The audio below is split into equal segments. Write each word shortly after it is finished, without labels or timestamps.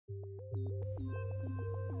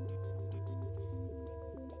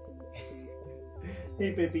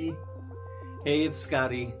Hey, Pippi. Hey, it's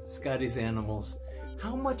Scotty. Scotty's Animals.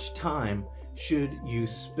 How much time should you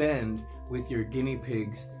spend with your guinea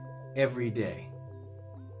pigs every day?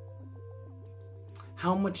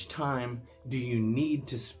 How much time do you need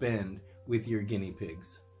to spend with your guinea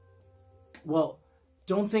pigs? Well,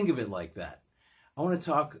 don't think of it like that. I want to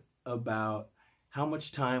talk about how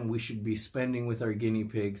much time we should be spending with our guinea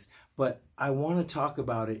pigs, but I want to talk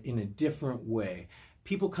about it in a different way.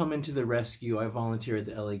 People come into the rescue. I volunteer at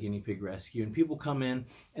the LA Guinea Pig Rescue, and people come in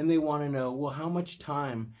and they want to know, well, how much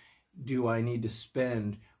time do I need to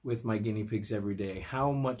spend with my guinea pigs every day?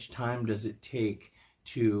 How much time does it take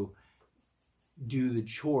to do the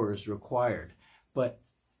chores required? But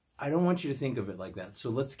I don't want you to think of it like that. So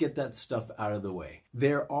let's get that stuff out of the way.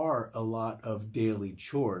 There are a lot of daily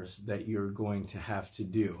chores that you're going to have to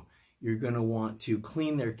do. You're going to want to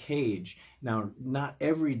clean their cage. Now, not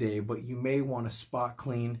every day, but you may want to spot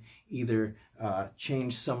clean, either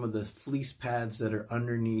change some of the fleece pads that are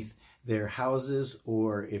underneath their houses,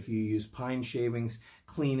 or if you use pine shavings,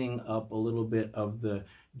 cleaning up a little bit of the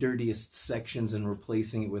dirtiest sections and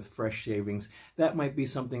replacing it with fresh shavings. That might be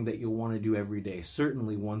something that you'll want to do every day,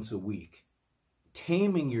 certainly once a week.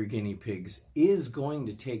 Taming your guinea pigs is going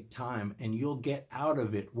to take time, and you'll get out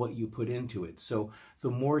of it what you put into it. So the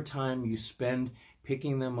more time you spend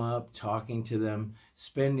picking them up, talking to them,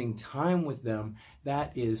 spending time with them,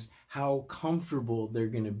 that is how comfortable they're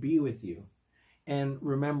going to be with you. And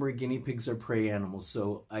remember, guinea pigs are prey animals,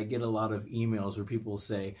 so I get a lot of emails where people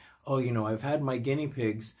say, oh, you know, I've had my guinea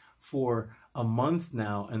pigs for a month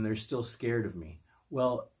now and they're still scared of me.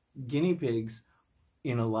 Well, guinea pigs,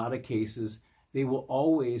 in a lot of cases, they will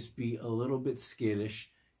always be a little bit skittish.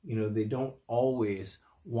 You know, they don't always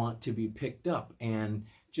want to be picked up. And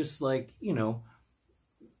just like, you know,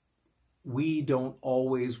 we don't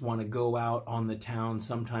always want to go out on the town.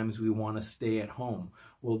 Sometimes we want to stay at home.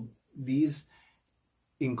 Well, these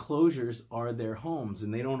enclosures are their homes,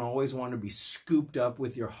 and they don't always want to be scooped up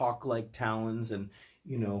with your hawk-like talons and,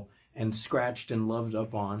 you know, and scratched and loved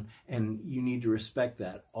up on. And you need to respect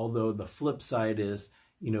that. Although the flip side is,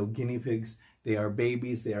 you know, guinea pigs, they are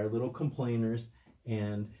babies, they are little complainers,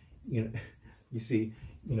 and, you know, you see,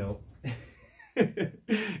 you know,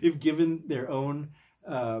 if given their own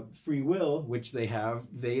free will, which they have,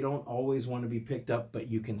 they don't always want to be picked up,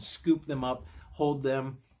 but you can scoop them up, hold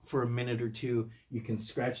them for a minute or two. You can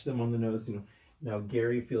scratch them on the nose. You know, now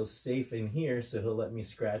Gary feels safe in here, so he'll let me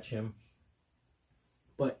scratch him.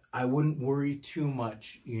 But I wouldn't worry too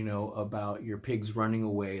much, you know, about your pigs running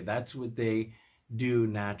away. That's what they do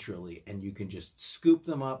naturally, and you can just scoop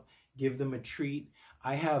them up, give them a treat.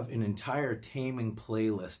 I have an entire taming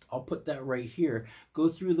playlist. I'll put that right here. Go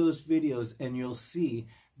through those videos and you'll see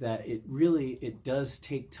that it does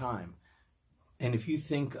take time. And if you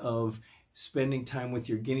think of spending time with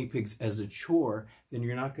your guinea pigs as a chore, then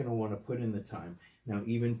you're not going to want to put in the time. Now,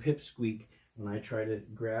 even Pipsqueak, when I try to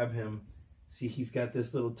grab him, see, he's got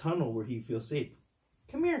this little tunnel where he feels safe.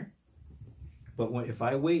 Come here. But if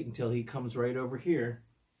I wait until he comes right over here,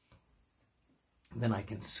 then I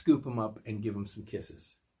can scoop him up and give him some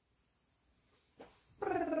kisses.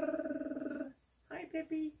 Hi,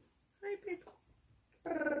 Pippi. Hi, Pippi.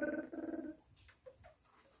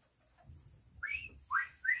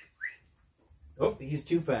 Oh, he's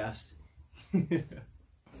too fast.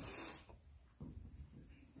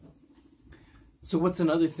 So what's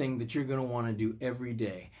another thing that you're going to want to do every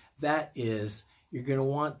day? That is, you're going to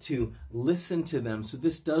want to listen to them. So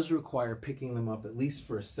this does require picking them up at least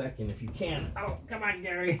for a second if you can. Oh, come on,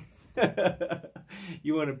 Gary.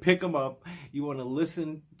 You want to pick them up. You want to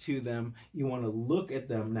listen to them. You want to look at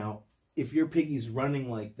them. Now, if your piggy's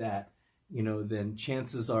running like that, you know, then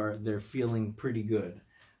chances are they're feeling pretty good.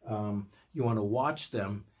 You want to watch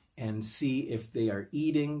them and see if they are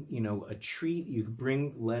eating, you know, a treat. You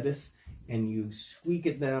bring lettuce and you squeak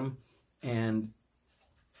at them, and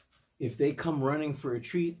if they come running for a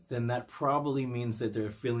treat, then that probably means that they're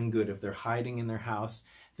feeling good. If they're hiding in their house,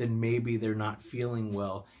 then maybe they're not feeling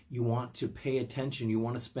well. You want to pay attention. You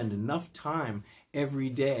want to spend enough time every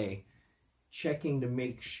day checking to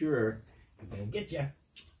make sure I'm going to get you.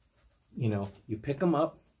 You know, you pick them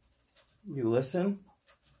up, you listen,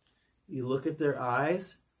 you look at their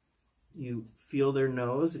eyes, you feel their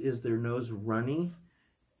nose. Is their nose runny?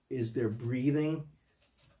 Is their breathing?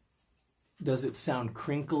 Does it sound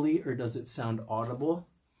crinkly or does it sound audible?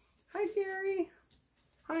 Hi, Gary.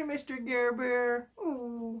 Hi, Mr. Gare Bear.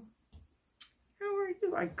 Oh, how are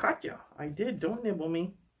you? I caught you. I did. Don't nibble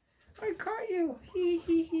me. I caught you. Hee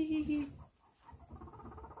hee hee hee hee.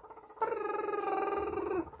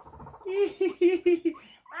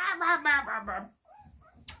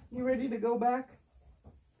 You ready to go back?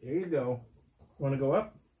 There you go. Want to go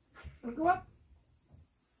up? Want to go up?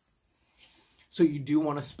 So you do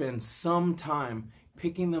want to spend some time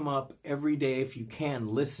picking them up every day if you can,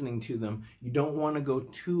 listening to them. You don't want to go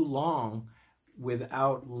too long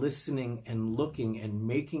without listening and looking and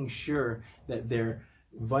making sure that their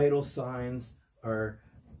vital signs are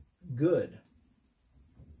good.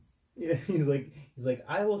 Yeah, he's like,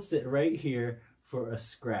 I will sit right here for a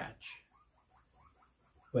scratch.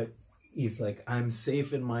 But he's like, I'm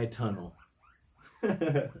safe in my tunnel.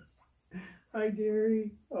 Hi,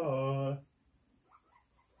 Gary. Aww.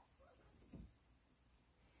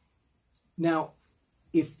 Now,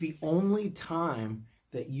 if the only time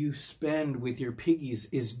that you spend with your piggies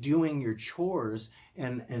is doing your chores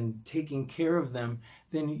and taking care of them,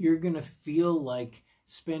 then you're going to feel like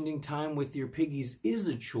spending time with your piggies is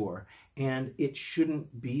a chore, and it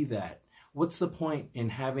shouldn't be that. What's the point in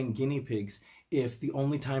having guinea pigs if the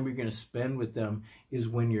only time you're going to spend with them is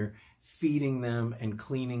when you're feeding them and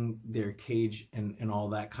cleaning their cage and all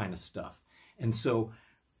that kind of stuff? And so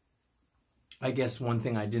I guess one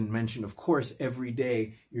thing I didn't mention, of course, every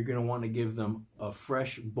day you're going to want to give them a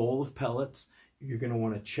fresh bowl of pellets. You're going to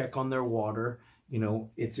want to check on their water. You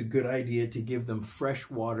know, it's a good idea to give them fresh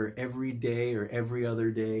water every day or every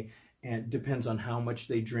other day. And it depends on how much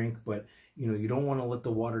they drink, but you know, you don't want to let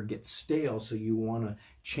the water get stale, so you want to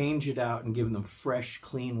change it out and give them fresh,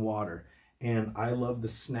 clean water. And I love the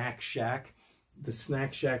Snack Shack. The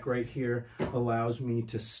Snack Shack right here allows me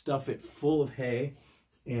to stuff it full of hay.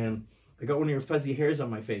 And I got one of your fuzzy hairs on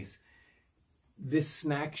my face. This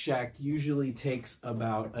Snack Shack usually takes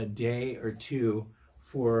about a day or two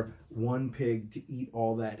for one pig to eat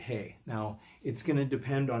all that hay. Now, it's going to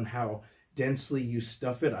depend on how densely you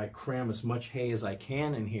stuff it. I cram as much hay as I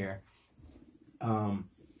can in here.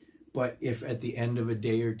 But if at the end of a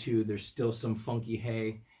day or two there's still some funky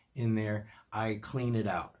hay in there, I clean it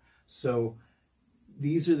out. So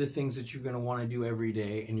these are the things that you're going to want to do every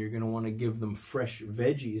day, and you're going to want to give them fresh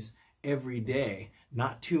veggies every day.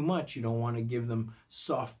 Not too much. You don't want to give them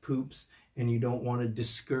soft poops, and you don't want to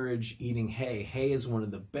discourage eating hay. Hay is one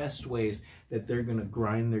of the best ways that they're going to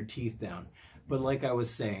grind their teeth down. But like I was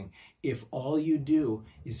saying, if all you do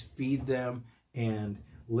is feed them and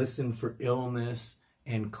listen for illness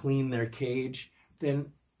and clean their cage,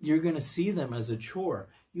 then you're going to see them as a chore.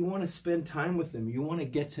 You want to spend time with them. You want to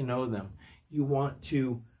get to know them. You want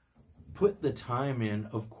to put the time in,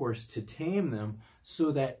 of course, to tame them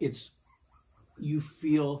so that you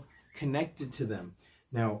feel connected to them.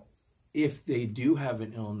 Now, if they do have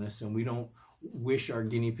an illness, and we don't wish our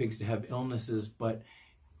guinea pigs to have illnesses, but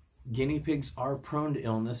guinea pigs are prone to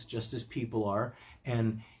illness just as people are,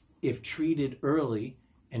 and if treated early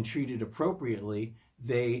and treated appropriately,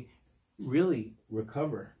 they really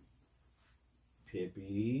recover.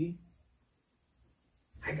 Pippi.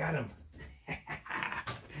 I got him.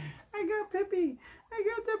 I got Pippi. I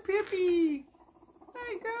got the Pippi.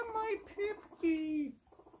 I got my Pippi.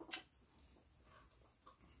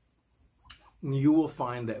 You will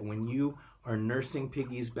find that when you are nursing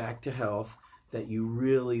piggies back to health, that you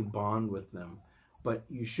really bond with them. But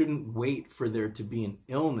you shouldn't wait for there to be an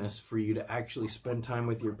illness for you to actually spend time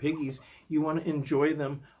with your piggies. You want to enjoy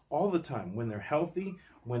them all the time. When they're healthy,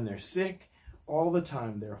 when they're sick, all the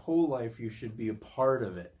time. Their whole life, you should be a part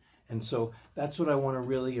of it. And so that's what I want to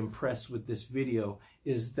really impress with this video,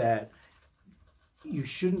 is that you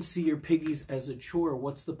shouldn't see your piggies as a chore.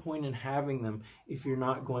 What's the point in having them if you're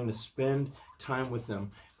not going to spend time with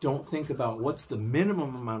them? Don't think about what's the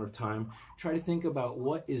minimum amount of time. Try to think about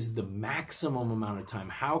what is the maximum amount of time.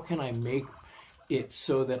 How can I make it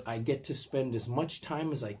so that I get to spend as much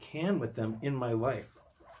time as I can with them in my life?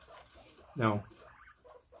 Now,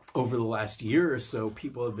 over the last year or so,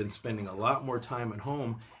 people have been spending a lot more time at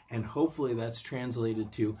home, and hopefully that's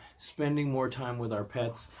translated to spending more time with our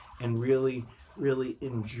pets and really, really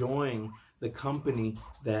enjoying the company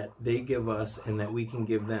that they give us and that we can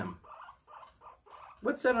give them.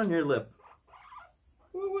 What's that on your lip?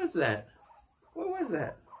 What was that? What was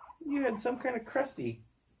that? You had some kind of crusty.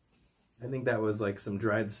 I think that was like some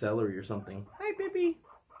dried celery or something. Hi, Pippi.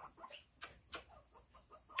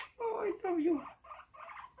 Oh, I love you.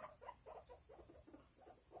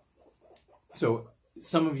 So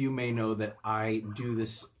some of you may know that I do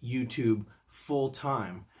this YouTube full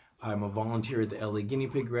time. I'm a volunteer at the LA Guinea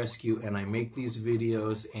Pig Rescue, and I make these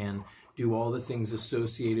videos and do all the things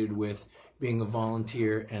associated with being a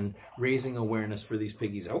volunteer and raising awareness for these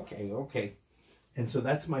piggies. Okay. And so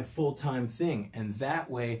that's my full-time thing. And that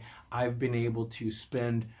way I've been able to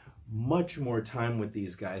spend much more time with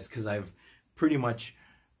these guys, because I've pretty much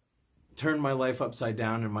turned my life upside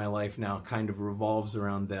down, and my life now kind of revolves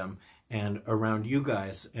around them. and around you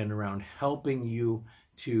guys and around helping you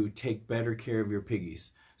to take better care of your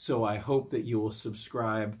piggies. So I hope that you will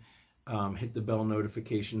subscribe, hit the bell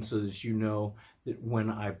notification so that you know that when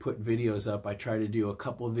I put videos up. I try to do a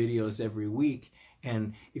couple of videos every week.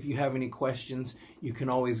 And if you have any questions, you can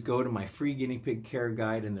always go to my free guinea pig care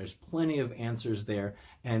guide, and there's plenty of answers there.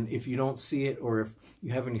 And if you don't see it, or if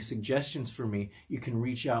you have any suggestions for me, you can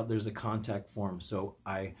reach out. There's a contact form. So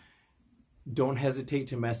don't hesitate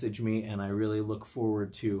to message me, and I really look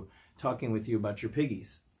forward to talking with you about your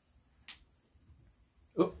piggies.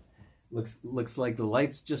 Oh, looks like the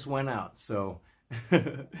lights just went out. So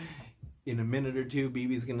in a minute or two,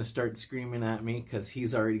 BB's going to start screaming at me because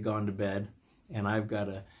he's already gone to bed, and I've got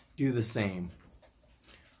to do the same.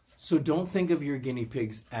 So don't think of your guinea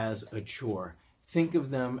pigs as a chore. Think of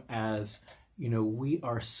them as, you know, we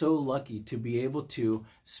are so lucky to be able to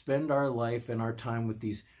spend our life and our time with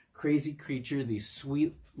these crazy creatures, these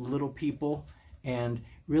sweet little people, and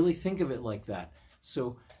really think of it like that.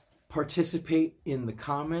 So participate in the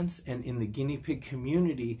comments and in the guinea pig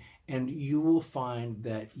community, and you will find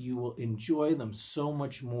that you will enjoy them so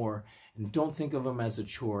much more. And don't think of them as a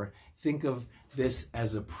chore. Think of this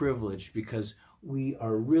as a privilege, because we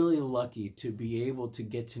are really lucky to be able to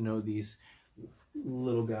get to know these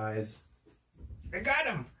little guys. I got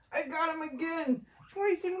him! I got him again!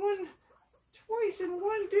 Twice in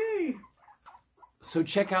one day! So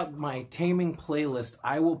check out my taming playlist.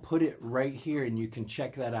 I will put it right here, and you can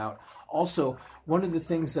check that out. Also, one of the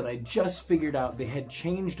things that I just figured out, they had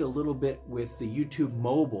changed a little bit with the YouTube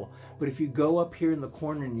mobile, but if you go up here in the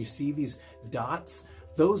corner and you see these dots,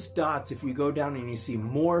 those dots, if you go down and you see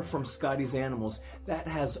more from Scotty's Animals, that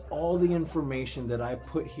has all the information that I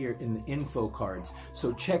put here in the info cards.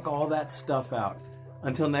 So check all that stuff out.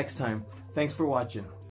 Until next time, thanks for watching.